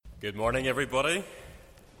Good morning, everybody.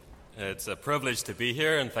 It's a privilege to be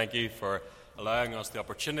here, and thank you for allowing us the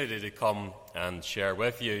opportunity to come and share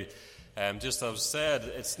with you. Just as I've said,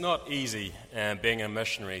 it's not easy being a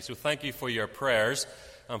missionary, so thank you for your prayers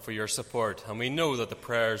and for your support. And we know that the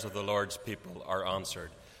prayers of the Lord's people are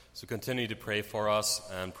answered. So continue to pray for us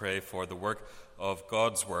and pray for the work of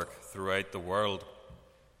God's work throughout the world.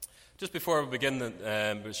 Just before we begin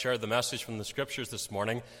to share the message from the Scriptures this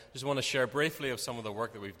morning, I just want to share briefly of some of the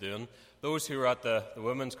work that we've done. Those who were at the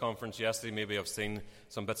Women's Conference yesterday maybe have seen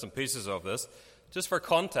some bits and pieces of this. Just for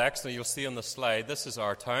context, and you'll see on the slide, this is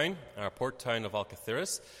our town, our port town of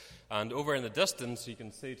Algeciras. And over in the distance, you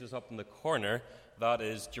can see just up in the corner, that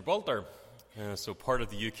is Gibraltar. So part of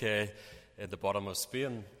the UK at the bottom of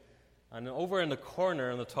Spain. And over in the corner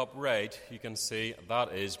on the top right, you can see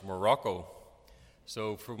that is Morocco.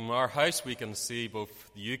 So from our house, we can see both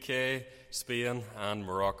the UK, Spain, and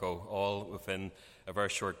Morocco, all within a very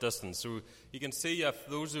short distance. So you can see, if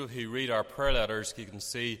those of you who read our prayer letters, you can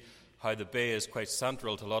see how the bay is quite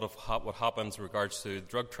central to a lot of what happens in regards to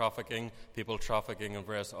drug trafficking, people trafficking, and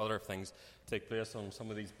various other things take place on some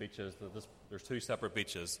of these beaches. There's two separate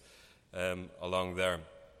beaches along there.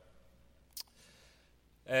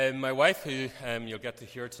 My wife, who you'll get to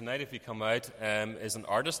hear tonight if you come out, is an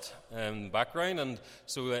artist background, and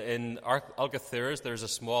so in Algeciras there's a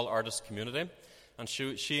small artist community, and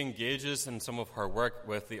she engages in some of her work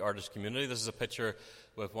with the artist community. This is a picture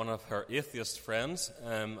with one of her atheist friends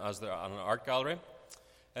as they're at an art gallery.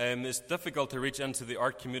 It's difficult to reach into the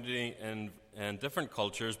art community in different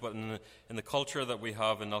cultures, but in the culture that we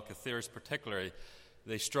have in Algeciras particularly,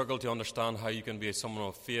 they struggle to understand how you can be someone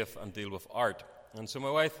of faith and deal with art. And so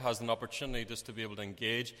my wife has an opportunity just to be able to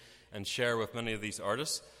engage and share with many of these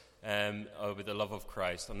artists with the love of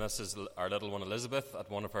Christ. And this is our little one, Elizabeth,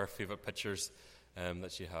 at one of her favourite pictures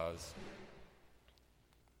that she has.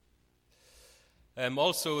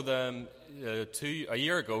 Also, a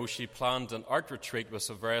year ago, she planned an art retreat with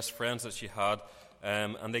some various friends that she had,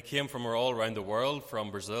 and they came from all around the world,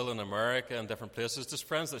 from Brazil and America and different places, just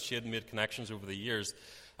friends that she had made connections over the years.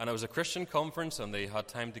 And it was a Christian conference, and they had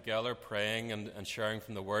time together praying and sharing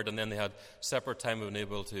from the Word, and then they had separate time of being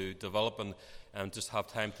able to develop and just have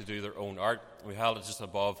time to do their own art. We held it just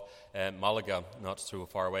above Malaga, not so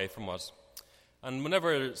far away from us. And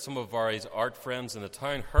whenever some of our art friends in the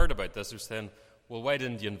town heard about this, they were saying, well, why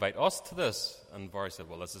didn't you invite us to this? And Vary said,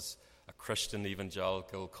 well, this is a Christian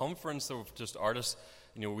evangelical conference of just artists.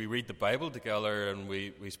 You know, we read the Bible together and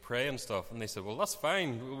we pray and stuff. And they said, well, that's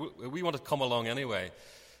fine. We want to come along anyway.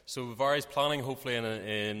 So Vary's planning, hopefully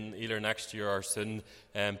in either next year or soon,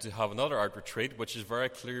 to have another art retreat, which is very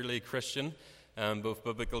clearly Christian, both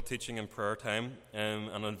biblical teaching and prayer time,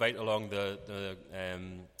 and invite along the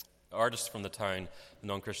artists from the town, the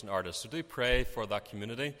non-Christian artists. So do pray for that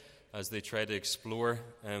community as they try to explore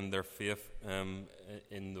their faith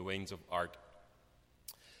in the wings of art.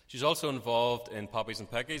 She's also involved in Poppies and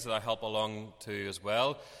Peckies that I help along to as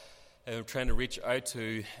well. Trying to reach out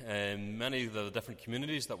to many of the different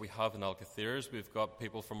communities that we have in Algeciras. We've got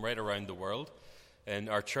people from right around the world. In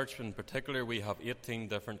our church in particular, we have 18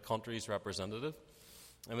 different countries represented.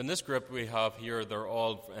 And in this group we have here, they're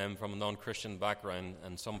all from a non-Christian background,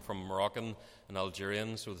 and some from Moroccan and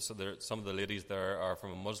Algerian. So some of the ladies there are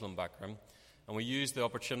from a Muslim background. And we use the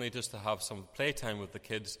opportunity just to have some playtime with the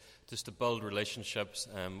kids, just to build relationships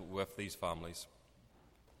with these families.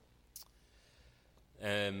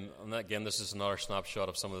 And again, this is another snapshot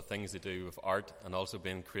of some of the things they do with art, and also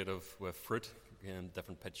being creative with fruit in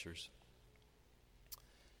different pictures.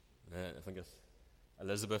 I think it's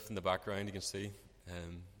Elizabeth in the background, you can see.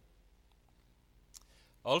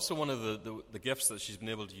 Also, one of the gifts that she's been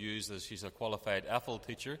able to use is she's a qualified EFL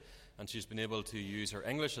teacher, and she's been able to use her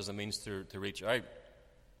English as a means to reach out.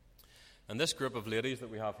 And this group of ladies that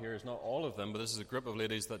we have here is not all of them, but this is a group of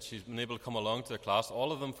ladies that she's been able to come along to the class,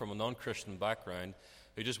 all of them from a non-Christian background,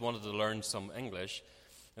 who just wanted to learn some English.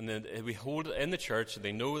 And then we hold it in the church.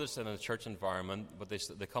 They know this in a church environment, but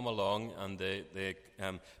they come along and they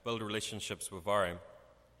build relationships with Vary.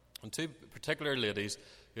 And two particular ladies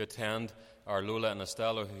who attend are Lola and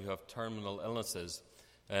Estella, who have terminal illnesses.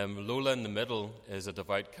 Lola in the middle is a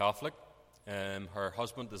devout Catholic. Her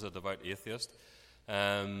husband is a devout atheist.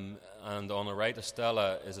 And on the right,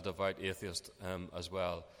 Estella is a devout atheist as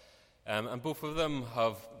well. And both of them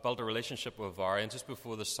have built a relationship with Vary. And just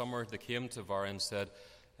before the summer, they came to Vary and said,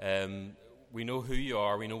 we know who you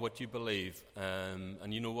are, we know what you believe,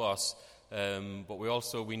 and you know us, but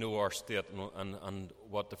we know our state and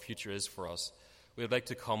what the future is for us. We'd like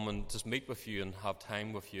to come and just meet with you and have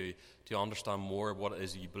time with you to understand more what it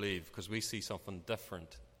is you believe, because we see something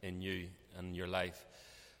different in you and your life.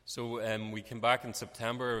 So we came back in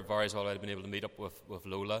September. Vari's already been able to meet up with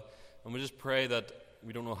Lola. And we just pray that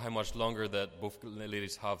we don't know how much longer that both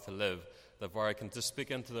ladies have to live, that Vari can just speak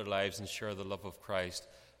into their lives and share the love of Christ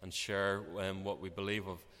and share what we believe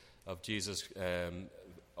of Jesus'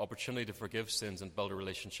 opportunity to forgive sins and build a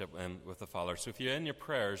relationship with the Father. So if you're in your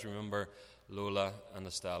prayers, remember Lola and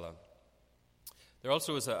Estella. There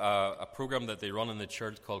also is a program that they run in the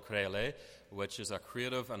church called Creale, which is a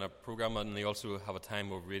creative and a program, and they also have a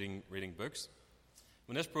time of reading books.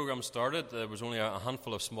 When this program started, there was only a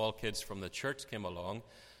handful of small kids from the church came along,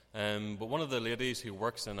 but one of the ladies who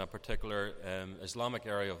works in a particular Islamic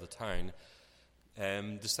area of the town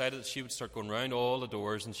decided that she would start going around all the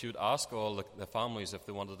doors and she would ask all the families if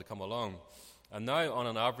they wanted to come along. And now, on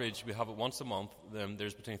an average, we have it once a month.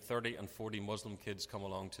 There's between 30 and 40 Muslim kids come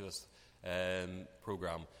along to this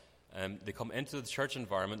program. They come into the church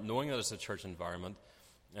environment, knowing that it's a church environment,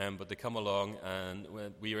 but they come along and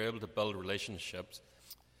we are able to build relationships.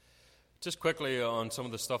 Just quickly on some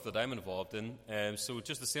of the stuff that I'm involved in. So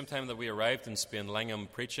just the same time that we arrived in Spain, Langham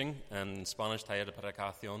Preaching, and in Spanish, Taller de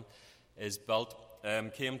Predicación, is built,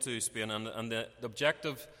 came to Spain, and the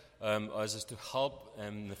objective is to help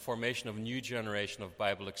the formation of a new generation of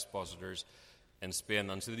Bible expositors in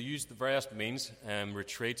Spain. And so they use the various means,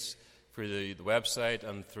 retreats, through the website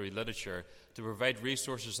and through literature, to provide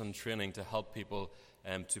resources and training to help people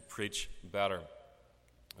to preach better.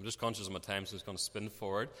 I'm just conscious of my time, so it's going to spin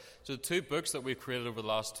forward. So the two books that we've created over the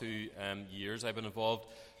last 2 years, I've been involved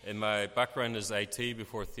in. My background is IT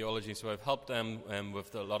before theology, so I've helped them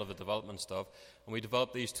with a lot of the development stuff. And we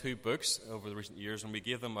developed these 2 books over the recent years, and we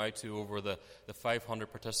gave them out to over the 500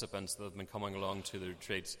 participants that have been coming along to the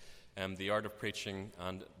retreats. The Art of Preaching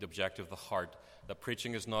and the Objective of the Heart. That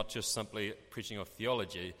preaching is not just simply preaching of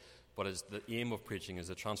theology, but is the aim of preaching is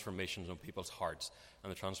the transformation of people's hearts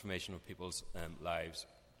and the transformation of people's lives.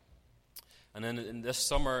 And then in this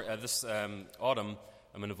summer, this autumn,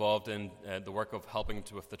 I'm involved in the work of helping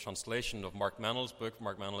with the translation of Mark Menel's book.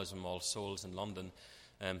 Mark Menel is in All Souls in London.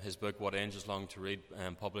 His book, What Angels Long to Read,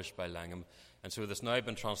 published by Langham. And so this now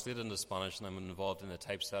been translated into Spanish, and I'm involved in the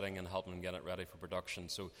typesetting and helping them get it ready for production.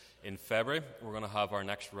 So in February, we're going to have our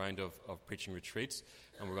next round of preaching retreats,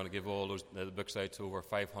 and we're going to give all the books out to over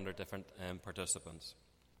 500 different participants.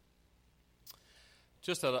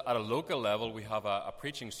 Just at a local level, we have a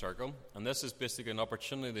preaching circle, and this is basically an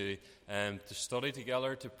opportunity to study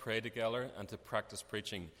together, to pray together, and to practice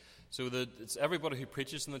preaching. So that it's everybody who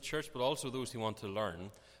preaches in the church, but also those who want to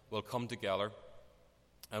learn, will come together,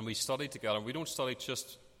 and we study together. We don't study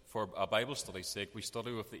just for a Bible study's sake. We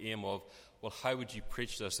study with the aim of, well, how would you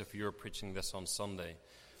preach this if you were preaching this on Sunday?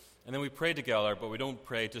 And then we pray together, but we don't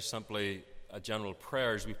pray just simply general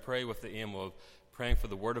prayers. We pray with the aim of praying for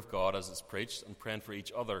the Word of God as it's preached, and praying for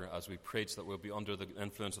each other as we preach, that we'll be under the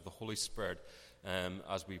influence of the Holy Spirit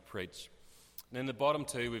as we preach. And in the bottom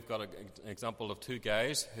 2, we've got an example of 2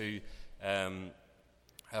 guys who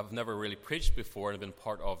have never really preached before and have been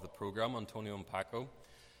part of the program, Antonio and Paco.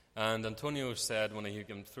 And Antonio said when he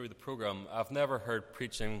came through the program, I've never heard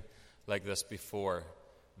preaching like this before.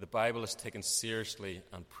 The Bible is taken seriously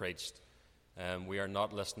and preached. We are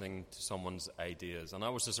not listening to someone's ideas. And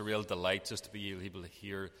that was just a real delight just to be able to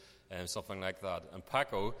hear something like that. And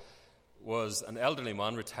Paco was an elderly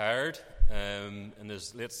man, retired in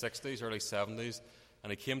his late 60s, early 70s.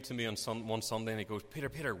 And he came to me on one Sunday and he goes,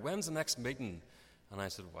 Peter, when's the next meeting? And I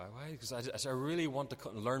said, why? Because I really want to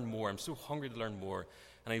learn more. I'm so hungry to learn more.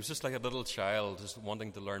 And he was just like a little child, just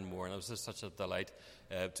wanting to learn more. And it was just such a delight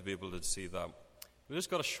to be able to see that. We just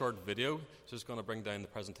got a short video. Just going to bring down the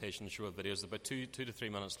presentation and show a video. It's about 2 to 3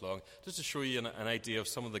 minutes long, just to show you an idea of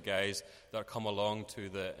some of the guys that come along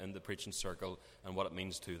in the preaching circle and what it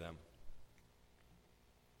means to them.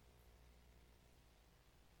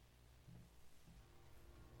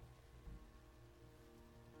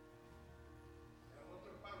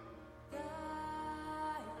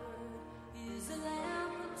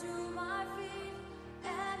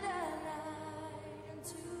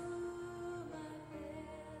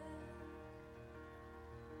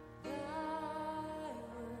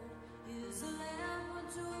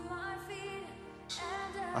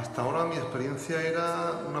 Hasta ahora mi experiencia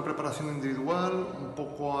era una preparación individual, un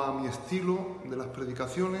poco a mi estilo de las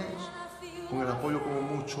predicaciones, con el apoyo como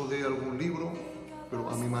mucho de algún libro, pero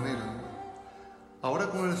a mi manera. Ahora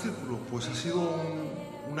con el círculo, pues ha sido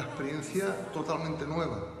una experiencia totalmente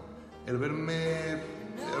nueva. El verme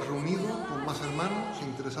reunido con más hermanos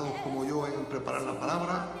interesados como yo en preparar la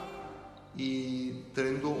palabra y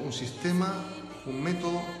teniendo un sistema, un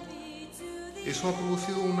método. Eso ha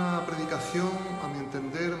producido una predicación, a mi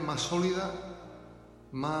entender, más sólida,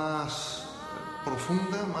 más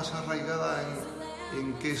profunda, más arraigada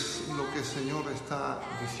en qué es lo que el Señor está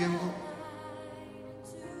diciendo.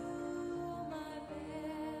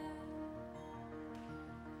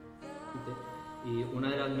 Y una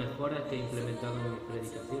de las mejoras que he implementado en mis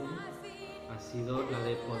predicaciones ha sido la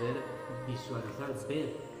de poder visualizar,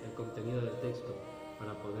 ver el contenido del texto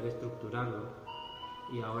para poder estructurarlo,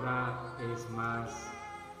 y ahora es más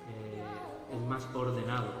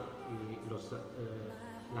ordenado y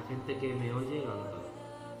la gente que me oye lo ha notado.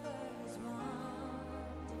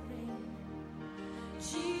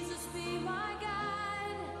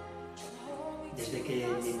 Desde que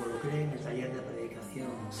me involucré en el taller de predicación,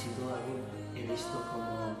 sin duda alguna, he visto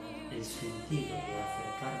como el sentido de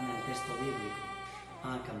acercarme al texto bíblico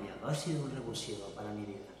ha cambiado. Ha sido un revulsivo para mi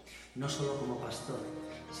vida, no solo como pastor,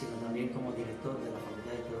 sino también como director de la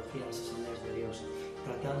Facultad de Teología de las Asambleas de Dios,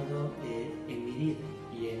 tratando en mi vida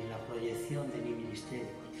y en la proyección de mi ministerio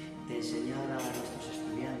de enseñar a nuestros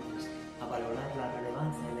estudiantes a valorar la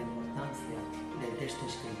relevancia y la importancia del texto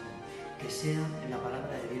escrito, que sea la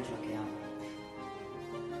palabra de Dios la que habla.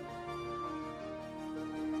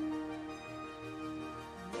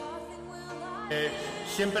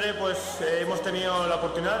 Siempre hemos tenido la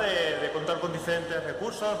oportunidad de contar con diferentes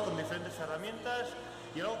recursos, con diferentes herramientas,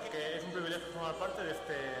 y algo que es un privilegio formar parte de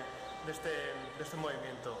este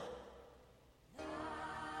movimiento.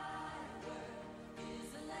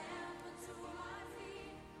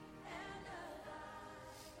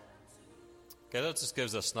 Okay, that just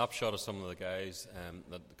gives a snapshot of some of the guys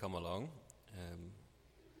that come along.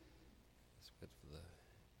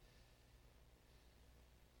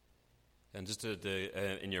 And just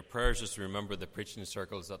in your prayers, just remember the preaching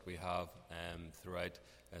circles that we have throughout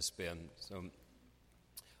Spain. So,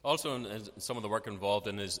 also, in some of the work involved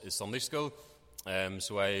in is Sunday school.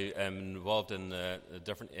 So I am involved in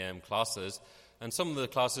different classes, and some of the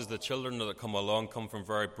classes, the children that come along come from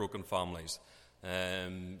very broken families.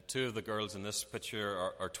 Two of the girls in this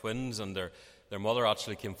picture are twins, and their mother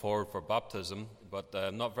actually came forward for baptism, but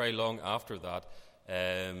not very long after that,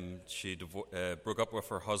 she broke up with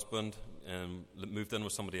her husband and moved in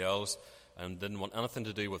with somebody else, and didn't want anything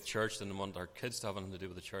to do with church, didn't want our kids to have anything to do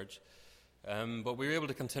with the church. But we were able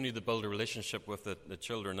to continue to build a relationship with the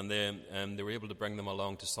children, and they were able to bring them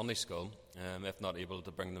along to Sunday school, if not able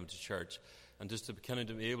to bring them to church, and just to kind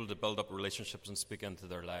of be able to build up relationships and speak into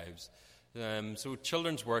their lives. So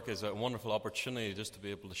children's work is a wonderful opportunity just to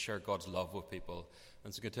be able to share God's love with people,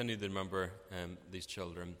 and to continue to remember these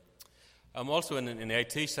children. Also in the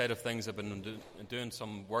IT side of things, I've been doing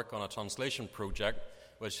some work on a translation project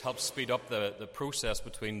which helps speed up the process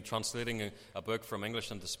between translating a book from English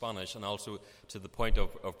into Spanish and also to the point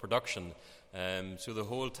of production. So the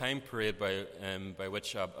whole time period by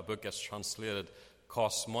which a book gets translated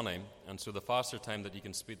costs money, and so the faster time that you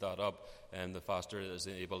can speed that up, the faster it is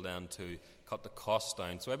able then to cut the costs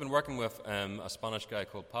down. So I've been working with a Spanish guy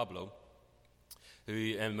called Pablo,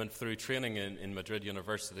 who went through training in Madrid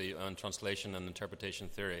University on translation and interpretation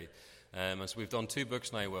theory. And so we've done 2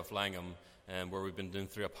 books now with Langham, where we've been doing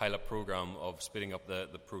through a pilot program of speeding up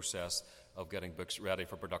the process of getting books ready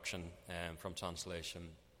for production from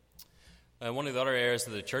translation. One of the other areas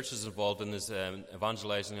that the church is involved in is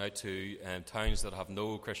evangelizing out to towns that have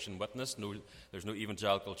no Christian witness. There's no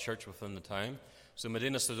evangelical church within the town. So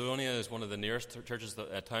Medina Sidonia is one of the nearest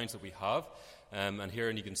towns that we have. And here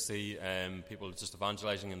you can see people just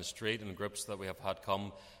evangelizing in the street in groups that we have had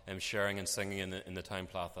come sharing and singing in the town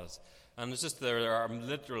plazas. And it's just there are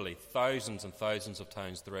literally thousands and thousands of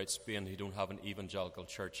towns throughout Spain who don't have an evangelical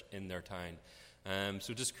church in their town.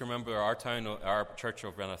 So just remember our town, our church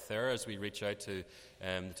of Renathera, as we reach out to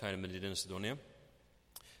the town of Medina Sidonia.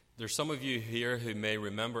 There's some of you here who may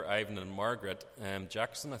remember Ivan and Margaret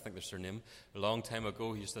Jackson, I think that's their name, a long time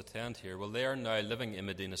ago who used to attend here. Well, they are now living in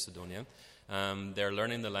Medina Sidonia. They're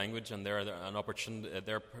learning the language, and they're an opportunity.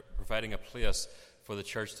 They're providing a place for the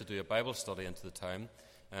church to do a Bible study into the town.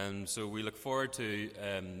 And so we look forward to,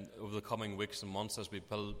 over the coming weeks and months, as we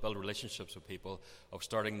build relationships with people, of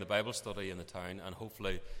starting the Bible study in the town, and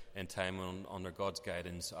hopefully in time under God's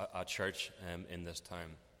guidance, a church in this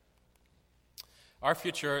town. Our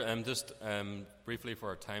future, just briefly for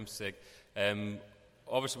our time's sake,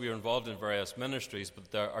 obviously we are involved in various ministries,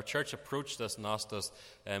 but our church approached us and asked us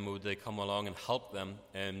would they come along and help them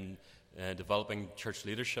in developing church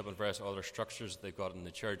leadership and various other structures they've got in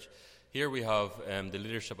the church. Here we have the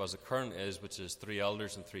leadership as it current is, which is 3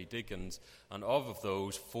 elders and 3 deacons, and of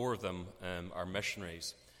those, 4 of them are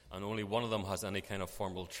missionaries, and only one of them has any kind of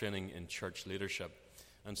formal training in church leadership.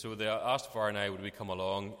 And so they asked Var and I, would we come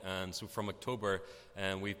along? And so from October,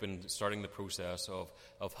 we've been starting the process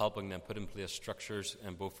of helping them put in place structures,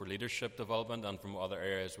 both for leadership development and from other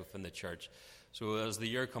areas within the church. So as the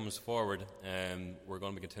year comes forward, we're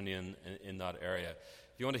going to be continuing in that area.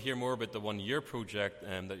 If you want to hear more about the 1 year project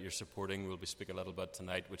that you're supporting, we'll be speaking a little bit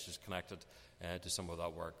tonight, which is connected to some of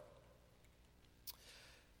that work.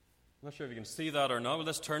 I'm not sure if you can see that or not. Well,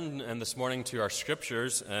 let's turn this morning to our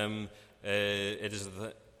scriptures. It is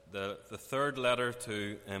the third letter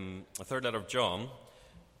of John.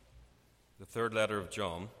 The third letter of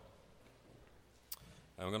John.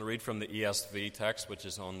 I'm going to read from the ESV text, which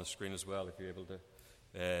is on the screen as well, if you're able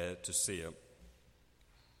to see it.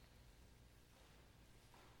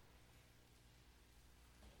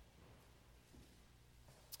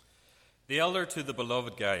 The elder to the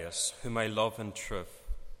beloved Gaius, whom I love in truth.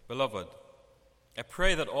 Beloved, I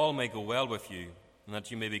pray that all may go well with you, and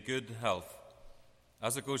that you may be good health,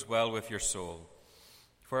 as it goes well with your soul.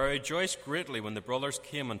 For I rejoiced greatly when the brothers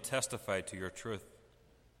came and testified to your truth,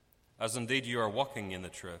 as indeed you are walking in the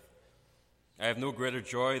truth. I have no greater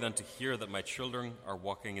joy than to hear that my children are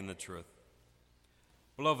walking in the truth.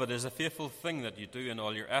 Beloved, it is a faithful thing that you do in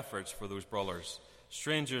all your efforts for those brothers,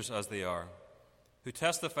 strangers as they are, who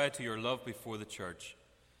testify to your love before the church.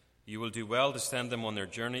 You will do well to send them on their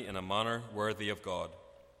journey in a manner worthy of God.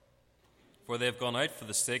 For they have gone out for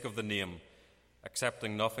the sake of the name,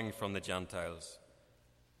 accepting nothing from the Gentiles.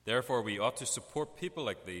 Therefore we ought to support people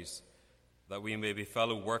like these, that we may be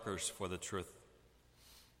fellow workers for the truth.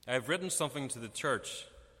 I have written something to the church,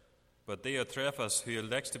 but Diotrephes, who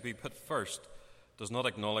elects to be put first, does not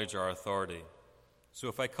acknowledge our authority. So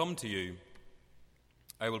if I come to you,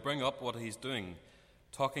 I will bring up what he's doing,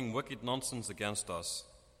 talking wicked nonsense against us.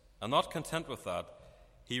 And not content with that,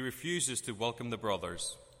 he refuses to welcome the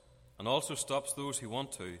brothers, and also stops those who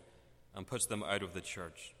want to, and puts them out of the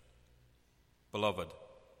church. Beloved,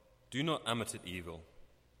 do not imitate evil,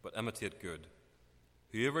 but imitate good.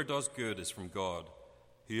 Whoever does good is from God.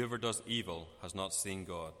 Whoever does evil has not seen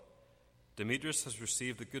God. Demetrius has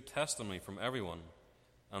received a good testimony from everyone,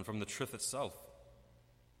 and from the truth itself.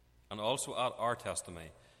 And also at our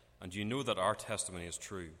testimony, and you know that our testimony is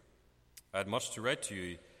true. I had much to write to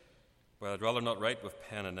you, but I'd rather not write with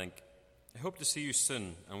pen and ink. I hope to see you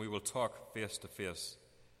soon, and we will talk face to face.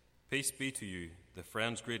 Peace be to you. The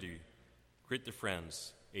friends greet you. Greet the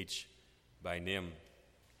friends, each by name.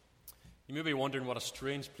 You may be wondering what a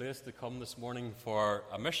strange place to come this morning for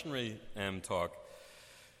a missionary talk.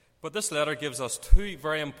 But this letter gives us two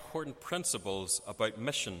very important principles about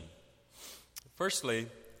mission. Firstly,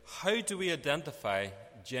 how do we identify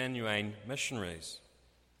genuine missionaries?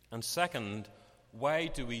 And second, why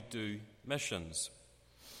do we do missions?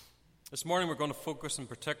 This morning we're going to focus in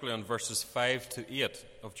particular on verses 5 to 8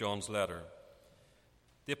 of John's letter.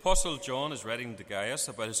 The Apostle John is writing to Gaius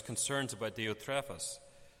about his concerns about Diotrephes,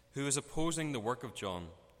 who is opposing the work of John.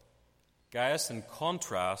 Gaius, in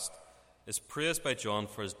contrast, is praised by John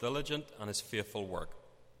for his diligent and his faithful work.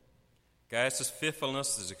 Gaius'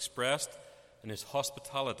 faithfulness is expressed in his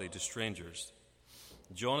hospitality to strangers.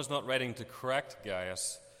 John is not writing to correct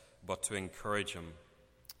Gaius, but to encourage him.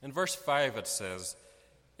 In verse 5 it says,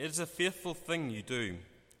 "It is a faithful thing you do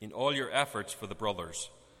in all your efforts for the brothers,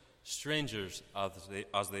 strangers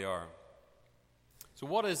as they are." So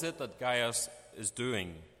what is it that Gaius is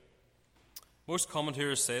doing? Most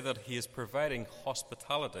commentators say that he is providing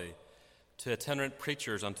hospitality to itinerant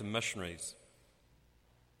preachers and to missionaries.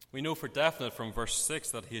 We know for definite from verse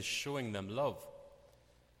 6 that he is showing them love.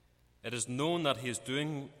 It is known that he's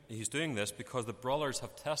doing this because the brothers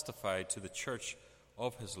have testified to the church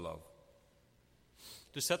of his love.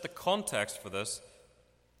 To set the context for this,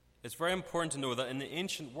 it's very important to know that in the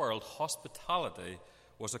ancient world, hospitality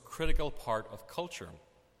was a critical part of culture.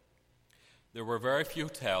 There were very few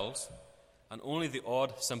hotels and only the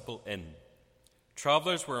odd simple inn.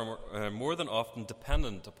 Travelers were more than often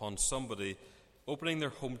dependent upon somebody opening their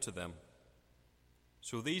home to them.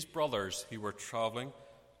 So these brothers who were traveling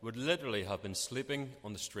would literally have been sleeping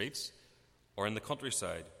on the streets or in the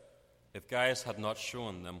countryside if Gaius had not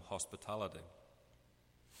shown them hospitality.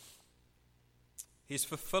 He's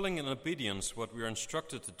fulfilling in obedience what we are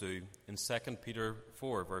instructed to do in 2 Peter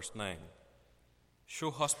 4, verse 9.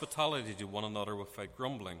 Show hospitality to one another without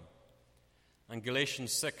grumbling. And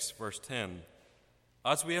Galatians 6, verse 10.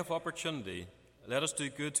 As we have opportunity, let us do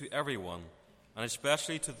good to everyone, and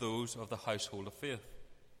especially to those of the household of faith.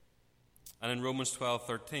 And in Romans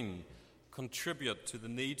 12:13, contribute to the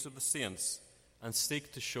needs of the saints and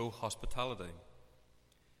seek to show hospitality.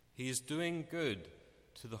 He is doing good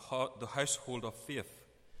to the household of faith.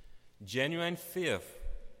 Genuine faith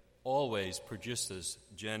always produces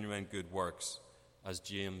genuine good works, as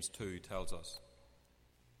James 2 tells us.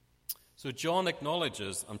 So John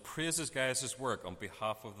acknowledges and praises Gaius' work on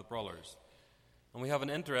behalf of the brothers. And we have an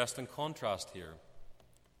interesting contrast here.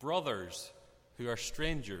 Brothers who are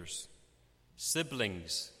strangers,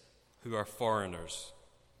 siblings who are foreigners.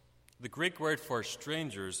 The Greek word for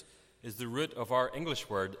strangers is the root of our English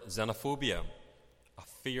word xenophobia, a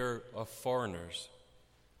fear of foreigners.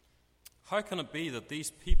 How can it be that these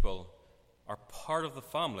people are part of the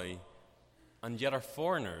family and yet are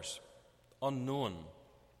foreigners, unknown?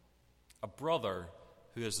 A brother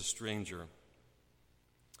who is a stranger.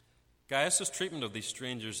 Gaius' treatment of these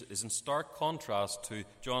strangers is in stark contrast to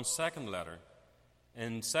John's second letter.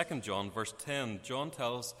 In 2 John, verse 10, John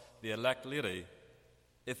tells the elect lady,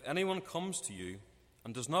 "If anyone comes to you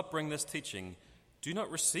and does not bring this teaching, do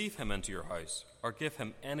not receive him into your house or give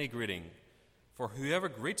him any greeting, for whoever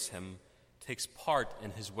greets him takes part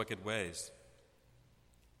in his wicked ways."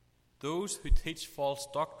 Those who teach false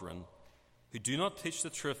doctrine, who do not teach the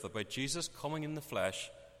truth about Jesus coming in the flesh,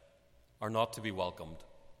 are not to be welcomed.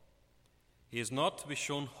 He is not to be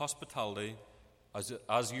shown hospitality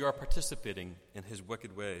as you are participating in his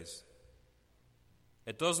wicked ways.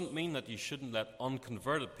 It doesn't mean that you shouldn't let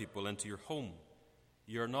unconverted people into your home.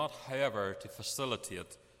 You are not, however, to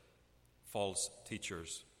facilitate false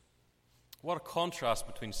teachers. What a contrast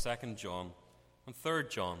between 2 John and 3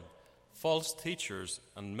 John. False teachers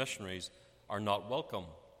and missionaries are not welcome.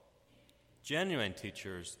 Genuine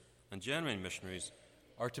teachers and genuine missionaries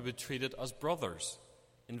are to be treated as brothers,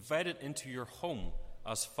 invited into your home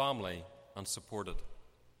as family and supported.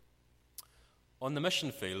 On the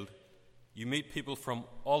mission field, you meet people from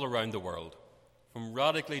all around the world, from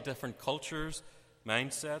radically different cultures,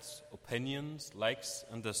 mindsets, opinions, likes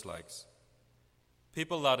and dislikes.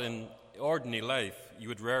 People that in ordinary life you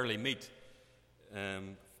would rarely meet,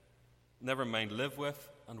 never mind live with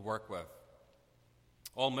and work with.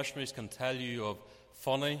 All missionaries can tell you of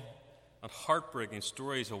funny and heartbreaking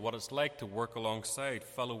stories of what it's like to work alongside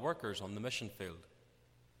fellow workers on the mission field.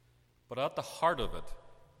 But at the heart of it,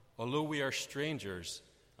 although we are strangers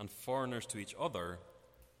and foreigners to each other,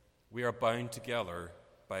 we are bound together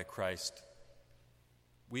by Christ.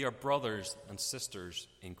 We are brothers and sisters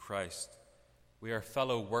in Christ. We are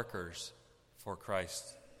fellow workers for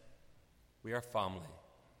Christ. We are family.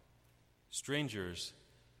 Strangers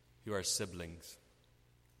who are siblings.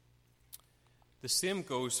 The same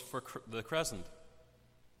goes for the Crescent.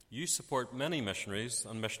 You support many missionaries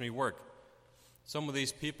and missionary work. Some of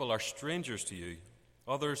these people are strangers to you.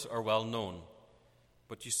 Others are well known.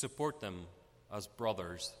 But you support them as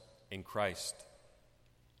brothers in Christ.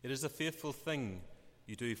 It is a faithful thing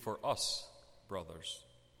you do for us, brothers.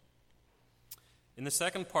 In the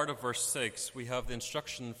second part of verse 6, we have the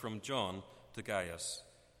instruction from John to Gaius.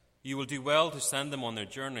 You will do well to send them on their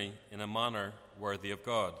journey in a manner worthy of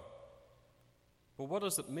God. But what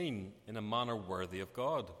does it mean, in a manner worthy of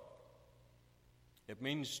God? It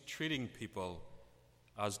means treating people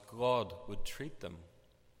as God would treat them.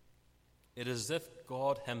 It is as if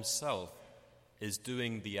God himself is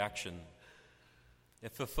doing the action.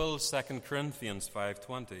 It fulfills 2 Corinthians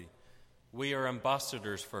 5:20. We are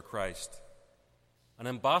ambassadors for Christ. An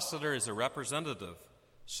ambassador is a representative,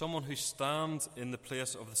 someone who stands in the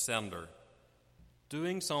place of the sender.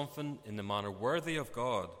 Doing something in the manner worthy of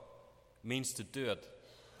God means to do it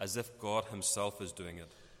as if God himself is doing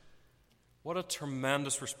it. What a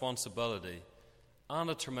tremendous responsibility and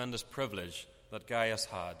a tremendous privilege that Gaius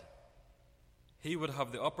had. He would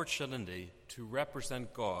have the opportunity to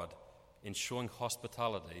represent God in showing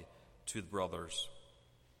hospitality to the brothers.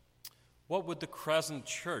 What would the Crescent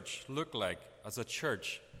Church look like as a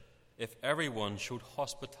church if everyone showed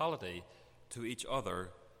hospitality to each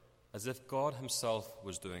other as if God himself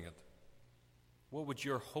was doing it? What would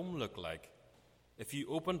your home look like if you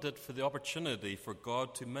opened it for the opportunity for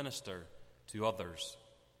God to minister to others?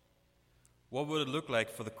 What would it look like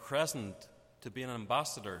for the Crescent to be an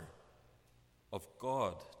ambassador of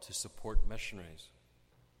God to support missionaries?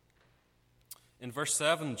 In verse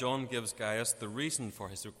 7, John gives Gaius the reason for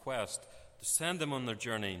his request to send them on their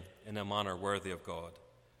journey in a manner worthy of God.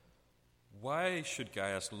 Why should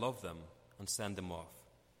Gaius love them and send them off?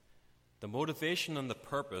 The motivation and the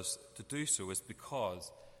purpose to do so is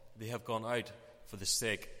because they have gone out for the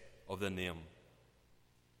sake of the name.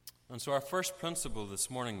 And so our first principle this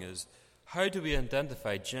morning is, how do we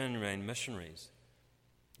identify genuine missionaries?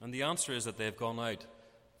 And the answer is that they have gone out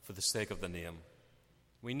for the sake of the name.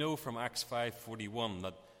 We know from Acts 5:41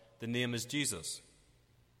 that the name is Jesus.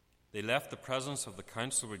 They left the presence of the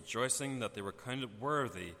council rejoicing that they were counted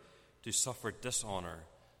worthy to suffer dishonor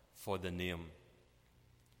for the name.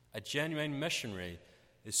 A genuine missionary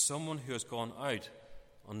is someone who has gone out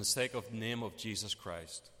on the sake of the name of Jesus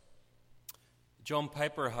Christ. John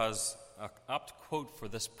Piper has an apt quote for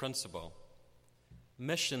this principle.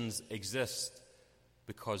 Missions exist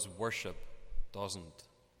because worship doesn't.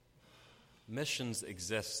 Missions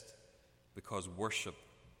exist because worship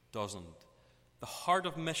doesn't. The heart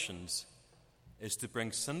of missions is to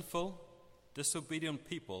bring sinful, disobedient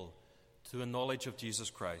people to a knowledge of Jesus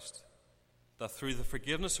Christ, that through the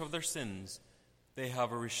forgiveness of their sins, they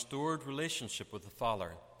have a restored relationship with the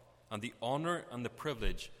Father and the honor and the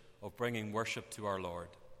privilege of bringing worship to our Lord.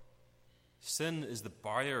 Sin is the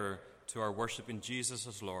barrier to our worship in Jesus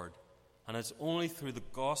as Lord, and it's only through the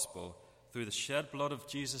gospel, through the shed blood of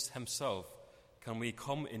Jesus himself, can we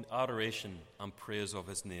come in adoration and praise of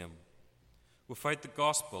his name. Without the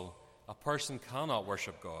gospel, a person cannot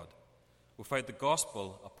worship God. Without the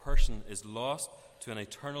gospel, a person is lost to an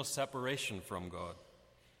eternal separation from God.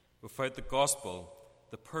 Without the gospel,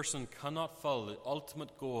 the person cannot follow the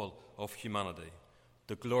ultimate goal of humanity,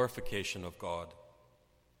 the glorification of God.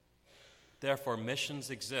 Therefore, missions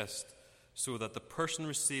exist so that the person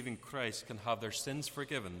receiving Christ can have their sins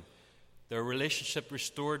forgiven, their relationship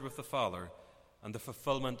restored with the Father, and the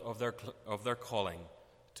fulfillment of their calling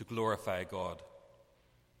to glorify God.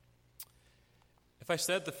 If I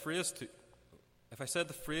said the phrase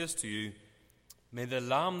to you, "May the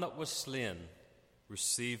Lamb that was slain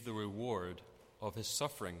receive the reward of his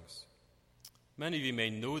sufferings," many of you may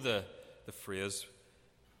know the phrase,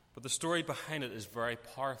 but the story behind it is very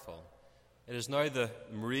powerful. It is now the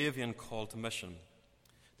Moravian call to mission.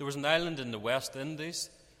 There was an island in the West Indies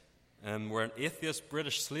where an atheist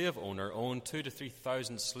British slave owner owned 2,000 to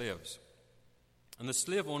 3,000 slaves. And the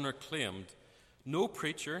slave owner claimed, "No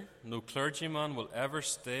preacher, no clergyman will ever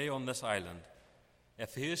stay on this island.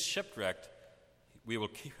 If he is shipwrecked, we will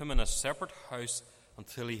keep him in a separate house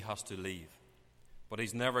until he has to leave. But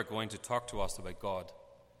he's never going to talk to us about God.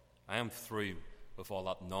 I am through with all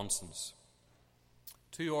that nonsense."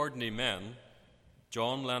 Two ordinary men,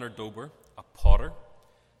 John Leonard Dober, a potter,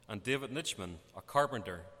 and David Nitschmann, a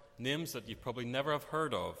carpenter, names that you probably never have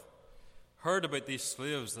heard of, heard about these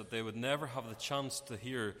slaves that they would never have the chance to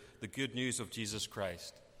hear the good news of Jesus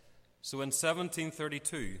Christ. So in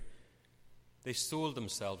 1732, they sold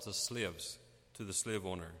themselves as slaves to the slave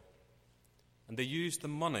owner, and they used the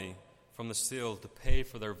money from the sale to pay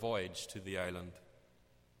for their voyage to the island.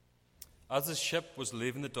 As the ship was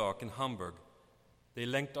leaving the dock in Hamburg, they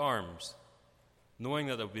linked arms, knowing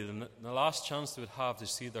that it would be the last chance they would have to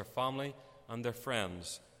see their family and their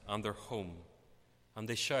friends and their home. And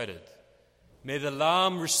they shouted, "May the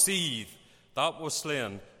Lamb that was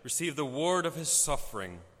slain, receive the reward of his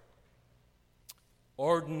suffering."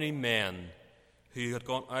 Ordinary men who had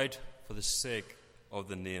gone out for the sake of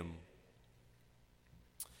the name.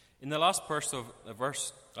 In the last part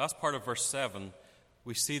of verse 7,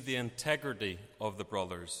 we see the integrity of the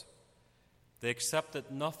brothers. They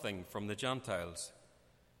accepted nothing from the Gentiles.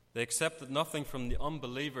 They accepted nothing from the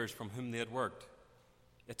unbelievers from whom they had worked.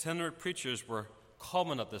 Itinerant preachers were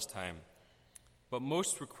common at this time, but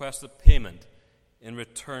most requested payment in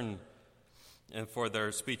return for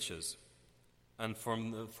their speeches and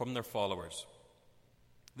from their followers.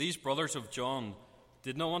 These brothers of John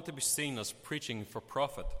did not want to be seen as preaching for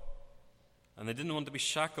profit, and they didn't want to be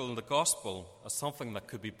shackled in the gospel as something that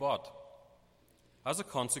could be bought. As a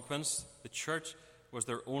consequence, the church was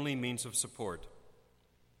their only means of support.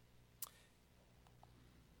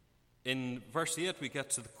 In verse 8, we get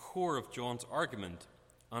to the core of John's argument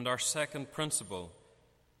and our second principle.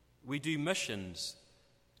 We do missions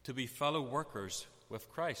to be fellow workers with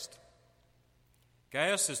Christ.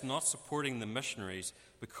 Gaius is not supporting the missionaries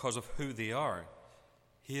because of who they are.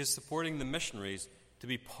 He is supporting the missionaries to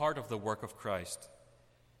be part of the work of Christ.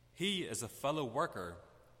 He is a fellow worker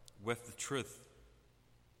with the truth.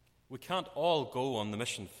 We can't all go on the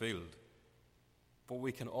mission field, but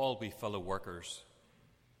we can all be fellow workers.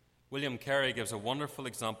 William Carey gives a wonderful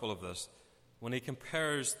example of this when he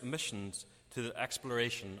compares missions to the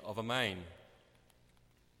exploration of a mine.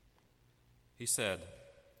 He said,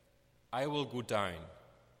 "I will go down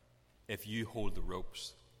if you hold the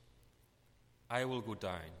ropes. I will go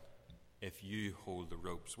down if you hold the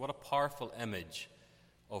ropes." What a powerful image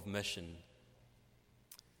of mission.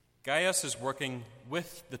 Gaius is working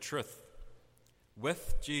with the truth,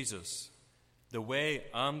 with Jesus, the way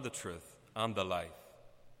and the truth and the life.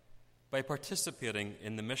 By participating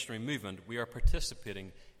in the missionary movement, we are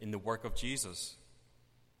participating in the work of Jesus.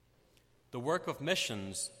 The work of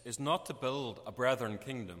missions is not to build a brethren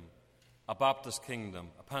kingdom, a Baptist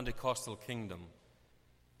kingdom, a Pentecostal kingdom.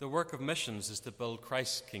 The work of missions is to build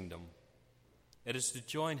Christ's kingdom. It is to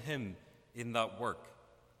join him in that work.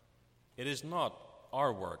 It is not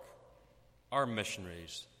our work, our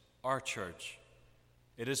missionaries, our church.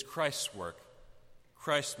 It is Christ's work,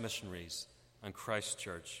 Christ's missionaries, and Christ's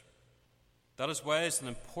church. That is why it's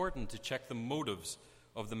important to check the motives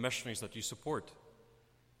of the missionaries that you support.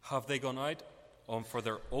 Have they gone out for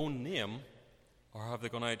their own name, or have they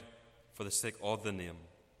gone out for the sake of the name?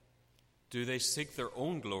 Do they seek their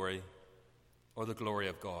own glory or the glory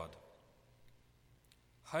of God?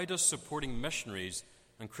 How does supporting missionaries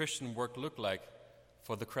and Christian work look like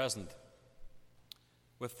for the Crescent?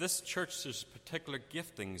 With this church's particular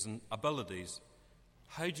giftings and abilities,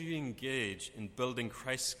 how do you engage in building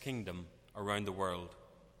Christ's kingdom around the world?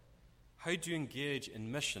 How do you engage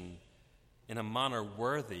in mission in a manner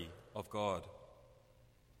worthy of God?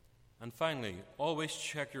 And finally, always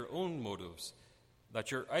check your own motives,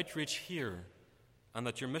 that your outreach here and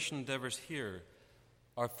that your mission endeavors here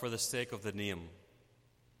are for the sake of the name.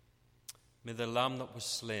 May the Lamb that was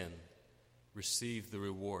slain receive the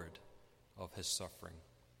reward of his suffering.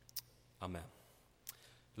 Amen.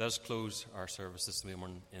 Let us close our service this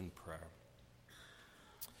morning in prayer.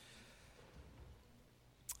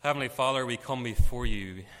 Heavenly Father, we come before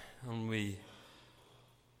you and we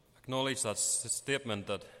acknowledge that statement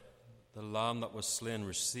that the Lamb that was slain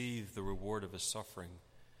received the reward of his suffering.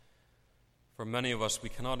 For many of us, we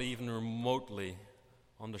cannot even remotely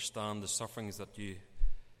understand the sufferings that you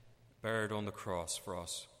bared on the cross for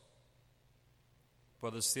us. But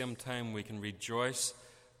at the same time, we can rejoice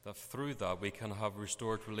that through that we can have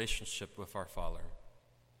restored relationship with our Father.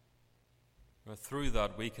 Or through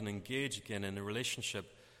that we can engage again in a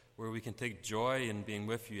relationship where we can take joy in being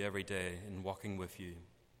with you every day, in walking with you.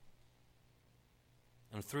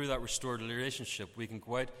 And through that restored relationship, we can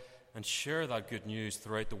go out and share that good news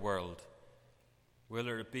throughout the world.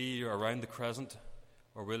 Whether it be around the Crescent,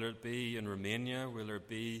 or whether it be in Romania, whether it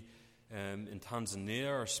be in Tanzania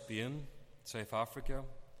or Spain, South Africa,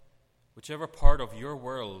 whichever part of your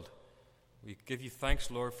world, we give you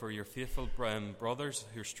thanks, Lord, for your faithful brothers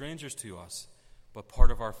who are strangers to us, but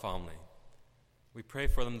part of our family. We pray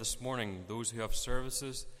for them this morning, those who have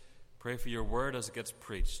services. Pray for your word as it gets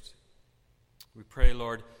preached. We pray,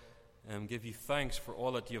 Lord, and give you thanks for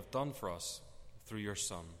all that you have done for us through your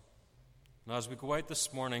Son. And as we go out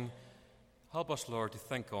this morning, help us, Lord, to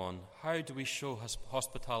think on how do we show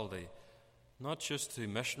hospitality, not just to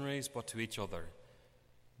missionaries, but to each other.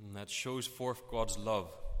 And that shows forth God's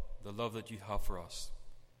love, the love that you have for us.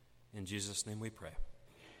 In Jesus' name we pray.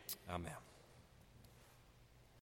 Amen.